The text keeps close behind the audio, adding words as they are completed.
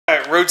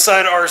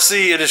Roadside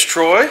RC. It is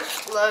Troy.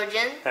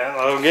 Logan. And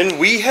Logan.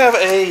 We have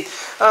a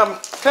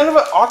kind of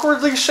an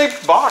awkwardly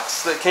shaped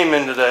box that came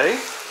in today.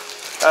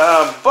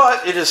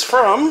 But it is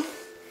from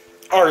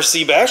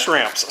RC Bash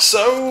Ramps.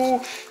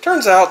 So,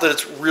 turns out that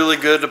it's really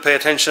good to pay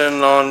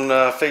attention on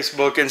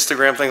Facebook,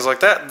 Instagram, things like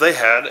that. They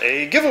had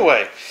a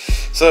giveaway.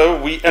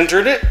 So, we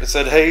entered it. It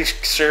said, hey,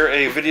 share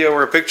a video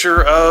or a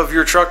picture of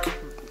your truck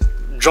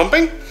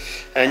jumping,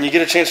 and you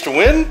get a chance to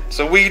win.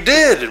 So we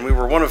did, and we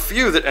were one of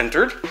few that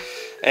entered.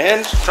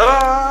 And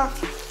ta-da!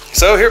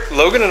 So here,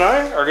 Logan and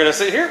I are gonna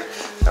sit here,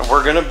 and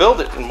we're gonna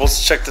build it, and we'll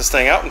check this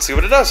thing out and see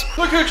what it does.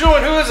 Look who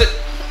joined, who is it?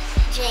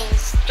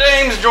 James.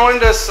 James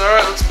joined us. All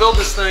right, let's build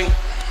this thing.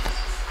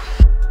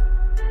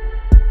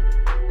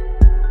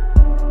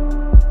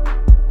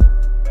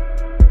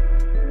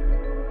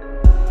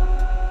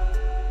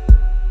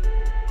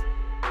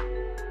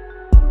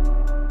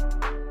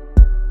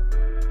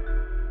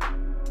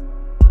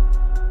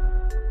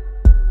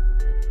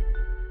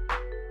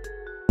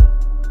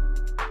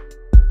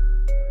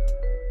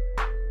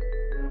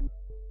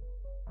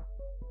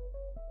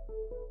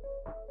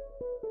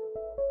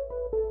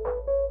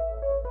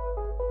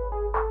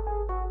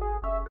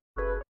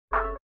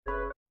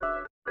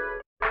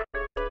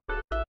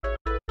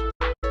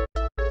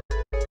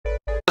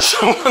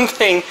 So one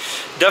thing,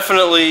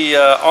 definitely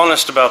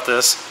honest about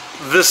this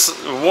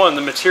one,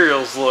 the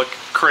materials look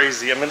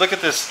crazy. I mean, look at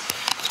this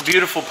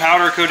beautiful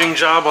powder coating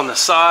job on the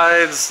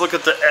sides. Look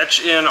at the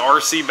etch-in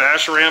RC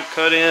Bash Ramp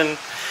cut in.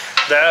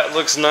 That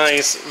looks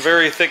nice.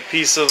 Very thick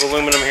piece of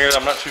aluminum here.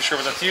 I'm not too sure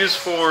what that's used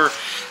for.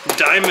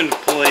 Diamond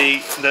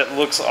plate that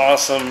looks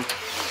awesome.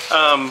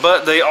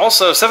 But they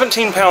also,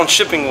 17-pound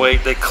shipping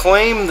weight. They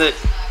claim that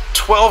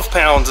 12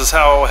 pounds is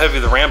how heavy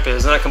the ramp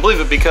is, and I can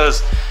believe it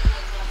because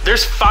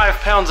there's 5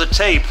 pounds of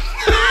tape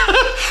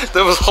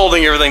that was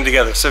holding everything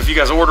together. So if you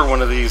guys order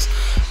one of these,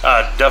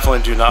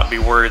 definitely do not be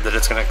worried that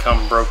it's going to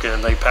come broken.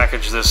 They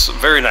packaged this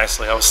very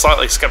nicely. I was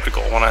slightly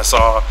skeptical when I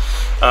saw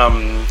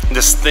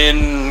this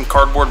thin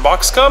cardboard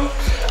box come,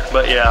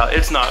 but yeah,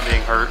 it's not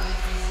being hurt.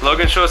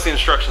 Logan, show us the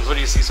instructions. What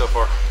do you see so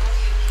far?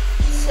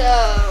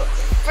 So,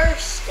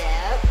 first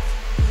step.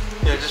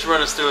 Yeah, just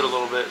run us through it a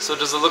little bit. So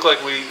does it look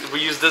like we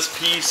use this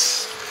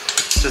piece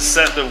to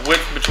set the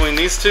width between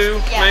these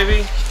two,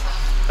 maybe?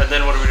 And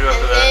then what do we do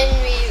after that? And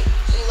then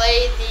we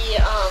lay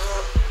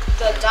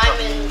the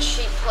diamond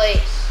sheet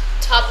plate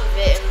top of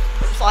it and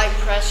apply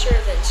pressure,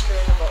 then screw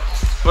in the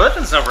bolts. Well, that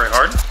doesn't sound very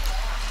hard.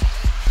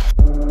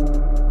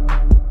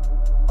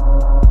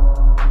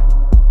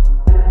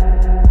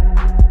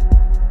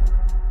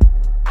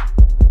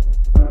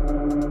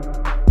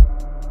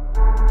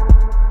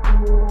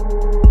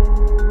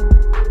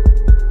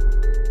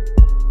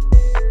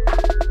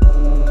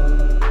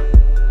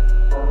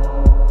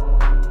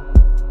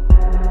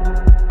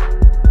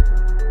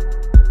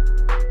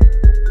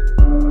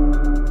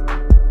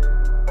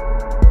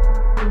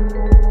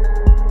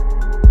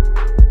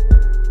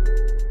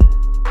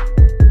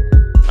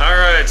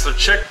 So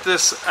check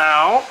this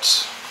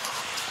out.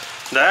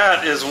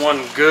 That is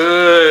one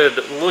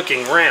good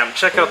looking ramp.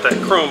 Check out that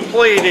chrome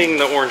plating,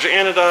 the orange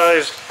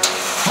anodized.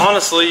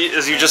 Honestly,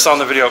 as you just saw in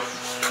the video,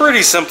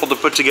 pretty simple to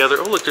put together.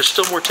 Oh look, there's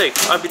still more tape.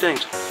 I'd be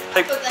danged.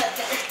 Tape.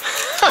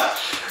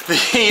 The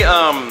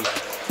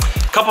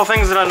couple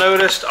things that I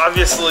noticed,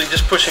 obviously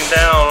just pushing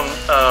down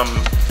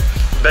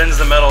bends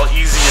the metal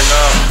easy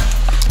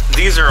enough.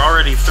 These are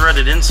already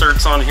threaded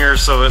inserts on here,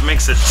 so it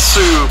makes it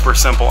super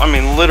simple. I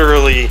mean,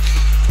 literally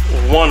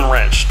one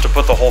wrench to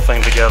put the whole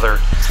thing together.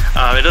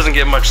 It doesn't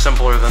get much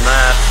simpler than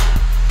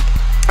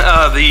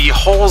that. The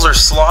holes are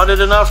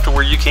slotted enough to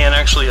where you can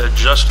actually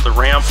adjust the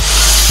ramp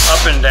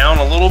up and down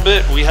a little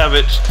bit. We have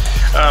it,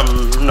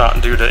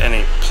 not due to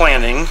any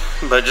planning,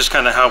 but just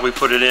kind of how we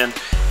put it in.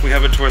 We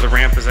have it to where the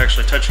ramp is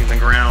actually touching the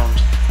ground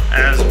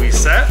as we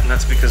set, and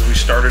that's because we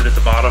started at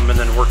the bottom and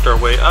then worked our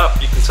way up.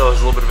 You can tell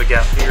there's a little bit of a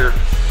gap here.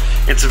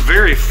 It's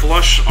very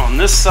flush on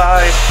this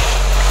side.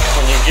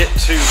 When you get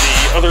to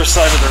the other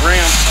side of the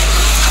ramp,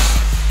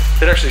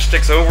 it actually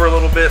sticks over a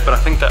little bit, but I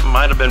think that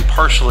might have been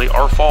partially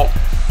our fault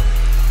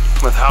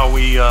with how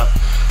we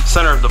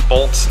centered the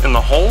bolts in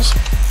the holes.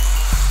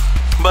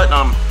 But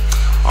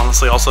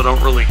honestly, also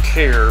don't really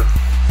care.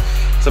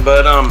 So,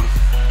 but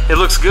it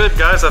looks good,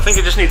 guys. I think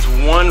it just needs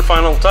one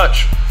final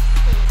touch.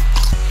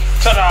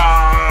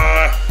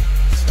 Ta-da!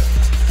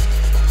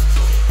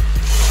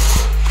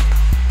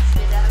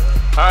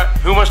 All right,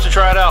 who wants to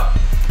try it out?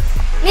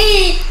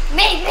 Me!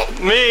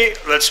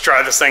 Let's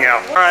try this thing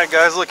out. All right,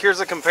 guys, look,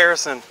 here's a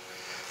comparison.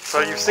 So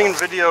you've seen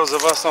videos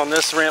of us on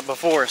this ramp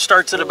before. It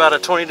starts at about a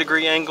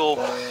 20-degree angle,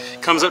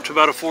 comes up to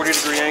about a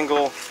 40-degree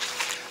angle.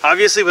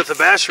 Obviously, with the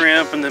bash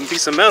ramp and the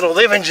piece of metal,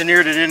 they've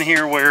engineered it in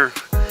here where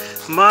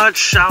much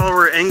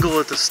shallower angle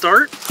at the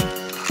start,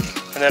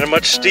 and then a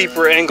much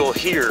steeper angle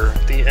here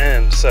at the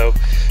end. So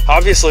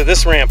obviously,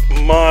 this ramp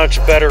much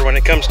better when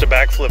it comes to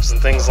backflips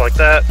and things like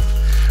that.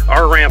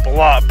 Our ramp a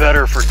lot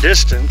better for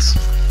distance.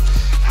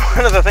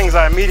 One of the things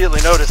I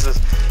immediately notice is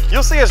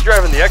you'll see us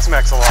driving the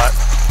X-Maxx a lot.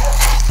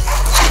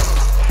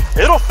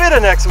 It'll fit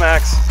an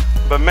X-Maxx,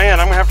 But man,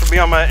 I'm gonna have to be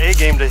on my A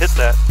game to hit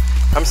that.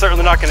 I'm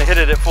certainly not gonna hit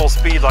it at full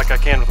speed like I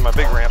can with my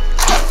big ramp,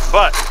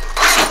 but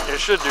it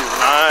should do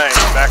nice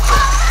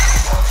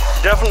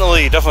backflip.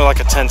 Definitely like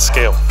a 10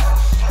 scale.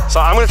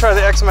 So I'm gonna try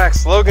the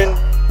X-Maxx Logan,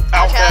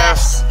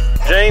 Outcast,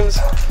 James,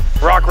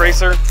 Rock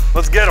Racer.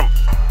 Let's get them.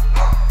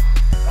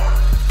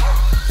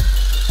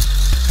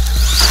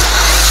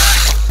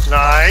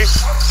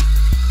 Nice.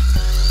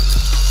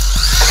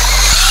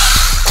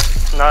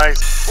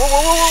 Nice. Whoa,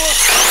 whoa, whoa, whoa.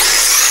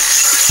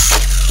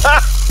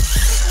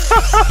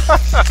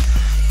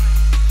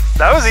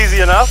 That was easy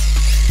enough.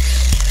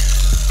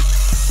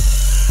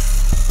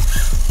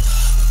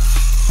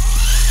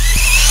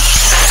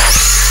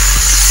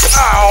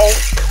 Ow.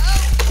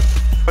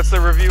 What's the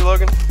review,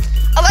 Logan?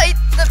 I like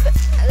the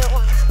other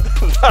one.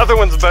 The other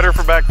one's better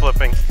for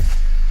backflipping.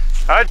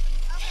 All right.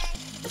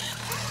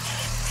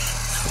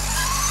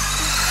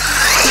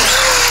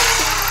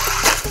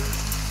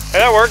 Hey,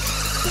 that worked.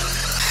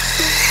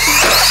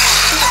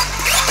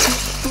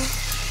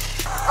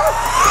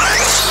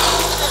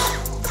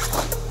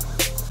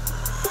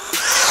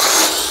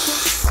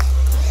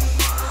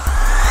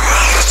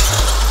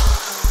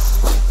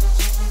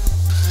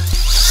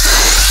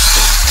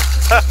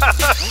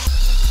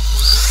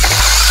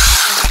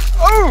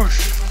 Oh!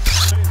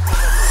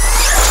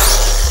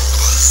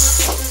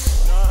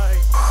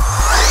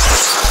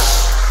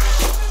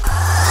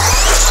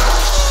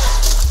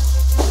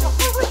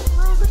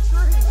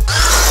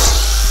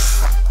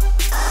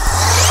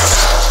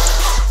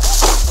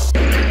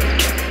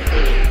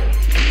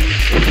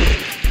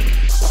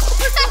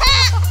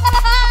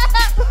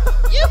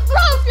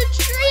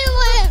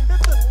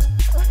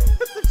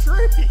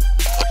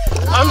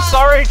 I'm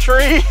sorry,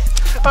 tree.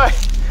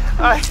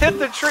 I hit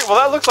the tree. Well,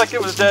 that looks like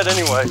it was dead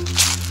anyway.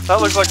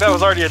 That looks like that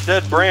was already a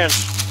dead branch.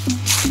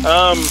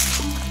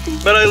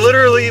 But I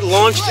literally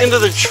launched into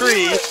the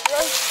tree.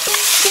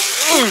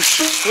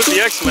 Whoosh, with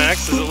the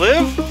X-Maxx. Does it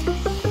live?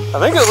 I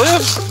think it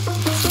lives.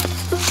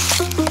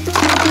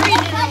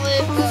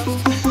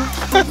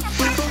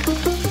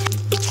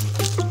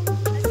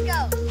 Let's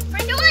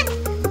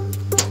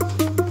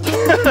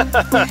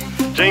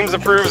go. James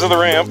approves of the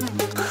ramp.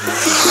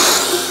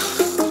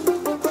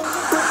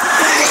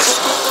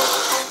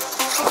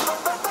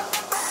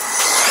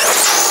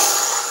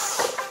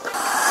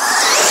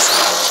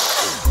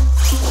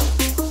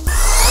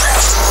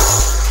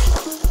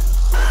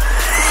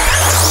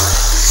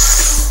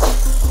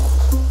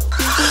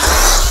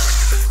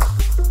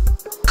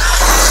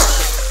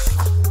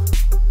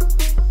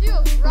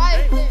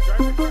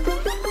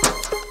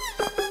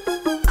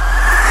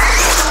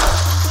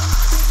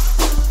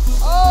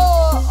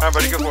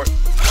 Buddy, go for it.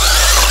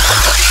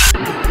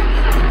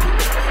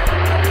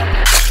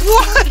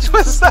 What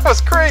was that?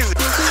 Was crazy.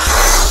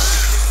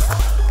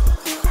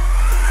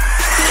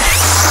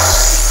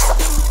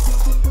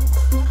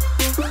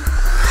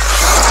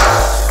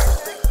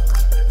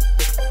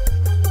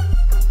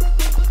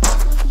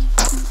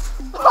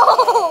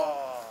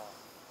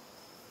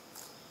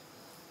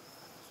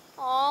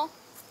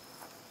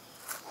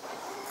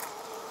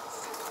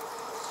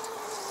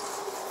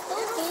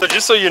 So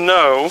just so you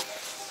know,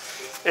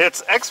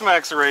 it's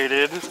X-Maxx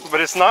rated, but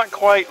it's not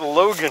quite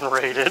Logan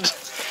rated.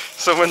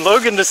 So when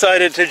Logan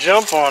decided to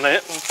jump on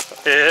it,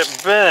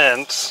 it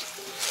bent.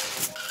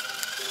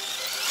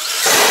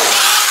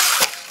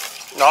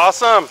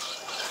 Awesome.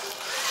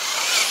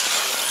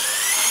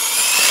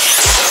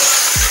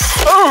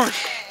 Oh!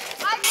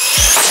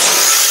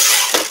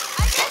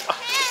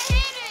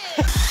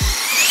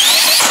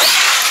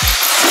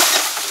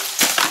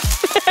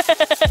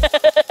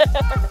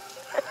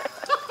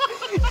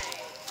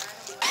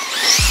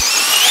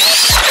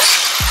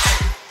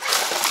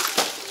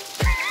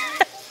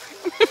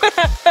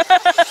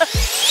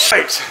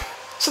 Right,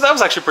 so that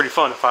was actually pretty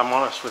fun, if I'm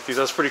honest with you.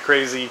 That was pretty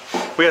crazy.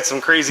 We had some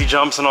crazy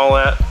jumps and all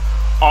that.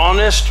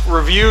 Honest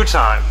review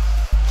time.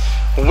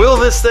 Will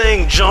this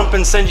thing jump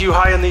and send you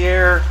high in the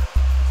air?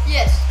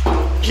 Yes.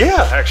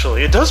 Yeah,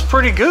 actually, it does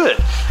pretty good,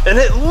 and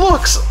it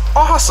looks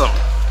awesome.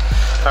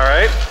 All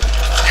right,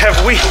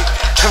 have we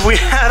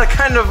had a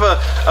kind of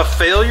a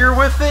failure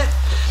with it?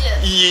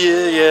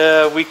 Yes.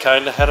 Yeah, we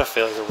kind of had a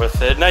failure with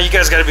it. Now you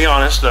guys got to be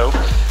honest though.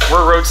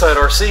 We're Roadside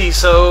RC,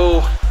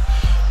 so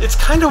it's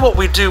kind of what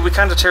we do. We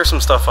kind of tear some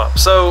stuff up.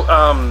 So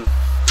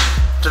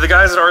to the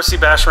guys at RC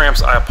Bash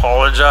Ramps, I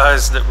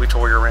apologize that we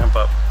tore your ramp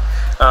up.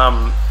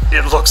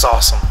 It looks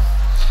awesome.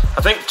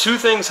 I think two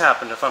things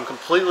happened, if I'm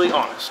completely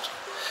honest.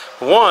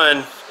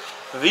 One,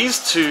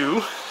 these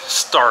two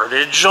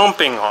started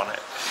jumping on it.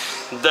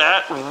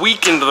 That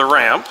weakened the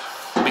ramp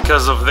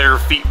because of their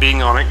feet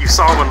being on it. You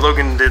saw when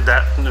Logan did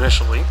that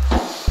initially.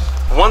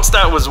 Once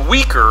that was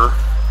weaker,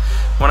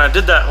 when I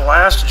did that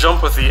last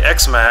jump with the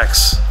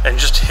X-Maxx and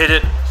just hit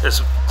it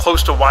as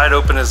close to wide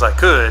open as I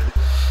could,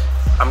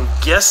 I'm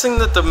guessing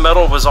that the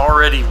metal was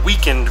already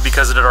weakened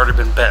because it had already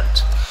been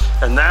bent.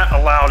 And that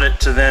allowed it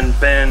to then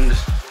bend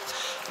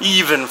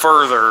even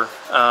further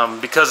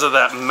because of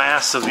that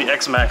mass of the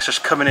X-Maxx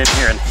just coming in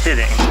here and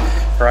hitting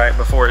right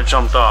before it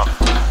jumped off.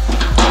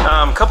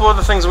 A couple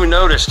other things we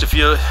noticed,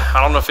 I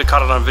don't know if you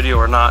caught it on video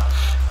or not,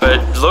 but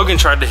Logan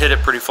tried to hit it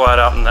pretty flat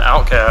out in the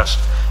Outcast,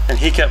 and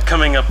he kept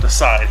coming up the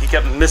side. He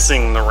kept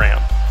missing the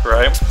ramp,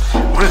 right?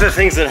 One of the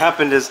things that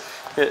happened is,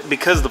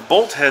 because the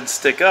bolt heads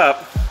stick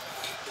up,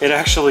 it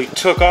actually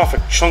took off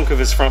a chunk of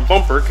his front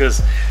bumper,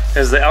 because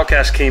as the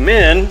Outcast came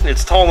in,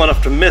 it's tall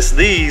enough to miss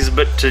these,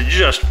 but to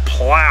just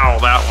plow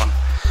that one.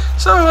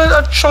 So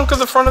a chunk of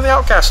the front of the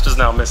Outcast is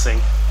now missing.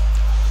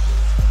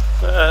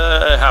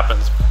 It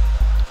happens.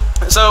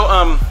 So,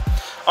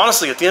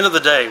 honestly, at the end of the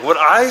day, would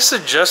I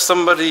suggest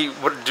somebody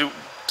would do,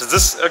 is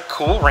this a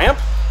cool ramp?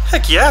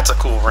 Heck yeah, it's a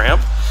cool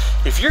ramp.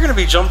 If you're gonna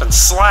be jumping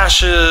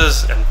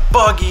slashes and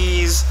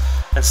buggies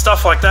and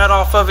stuff like that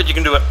off of it, you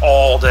can do it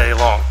all day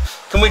long.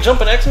 Can we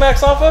jump an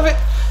x-maxx off of it?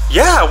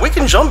 Yeah, we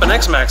can jump an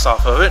x-maxx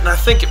off of it, and I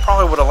think it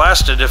probably would have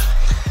lasted if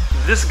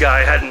this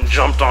guy hadn't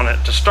jumped on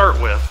it to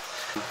start with.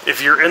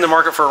 If you're in the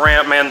market for a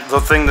ramp, man,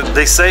 the thing that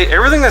they say,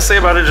 everything they say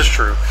about it is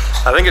true.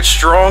 I think it's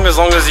strong as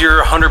long as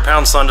your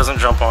 100-pound son doesn't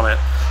jump on it.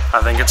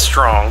 I think it's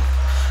strong.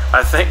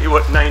 I think,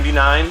 what,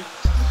 99?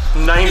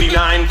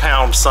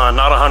 99-pound son,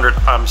 not 100,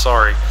 I'm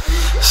sorry.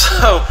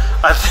 So,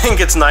 I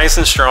think it's nice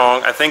and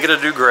strong. I think it'll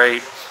do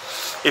great.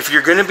 If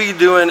you're gonna be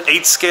doing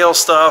 8-scale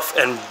stuff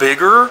and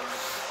bigger,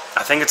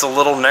 I think it's a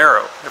little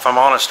narrow, if I'm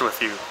honest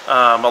with you.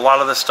 A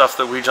lot of the stuff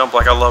that we jump,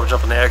 like I love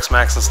jumping the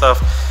x-maxx and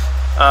stuff,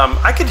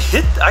 I could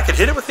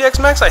hit it with the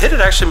x-maxx. I hit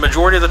it actually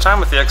majority of the time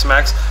with the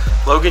x-maxx.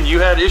 Logan, you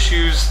had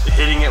issues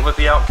hitting it with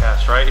the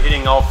Outcast, right?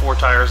 Hitting all 4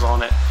 tires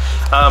on it.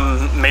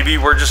 Maybe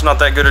we're just not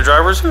that good at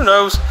drivers, who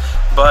knows?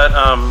 But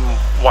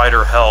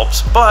wider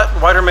helps. But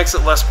wider makes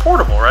it less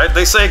portable, right?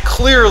 They say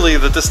clearly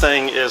that this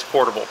thing is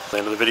portable.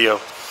 End of the video.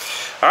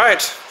 All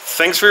right,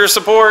 thanks for your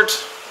support.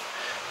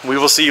 We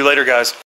will see you later, guys.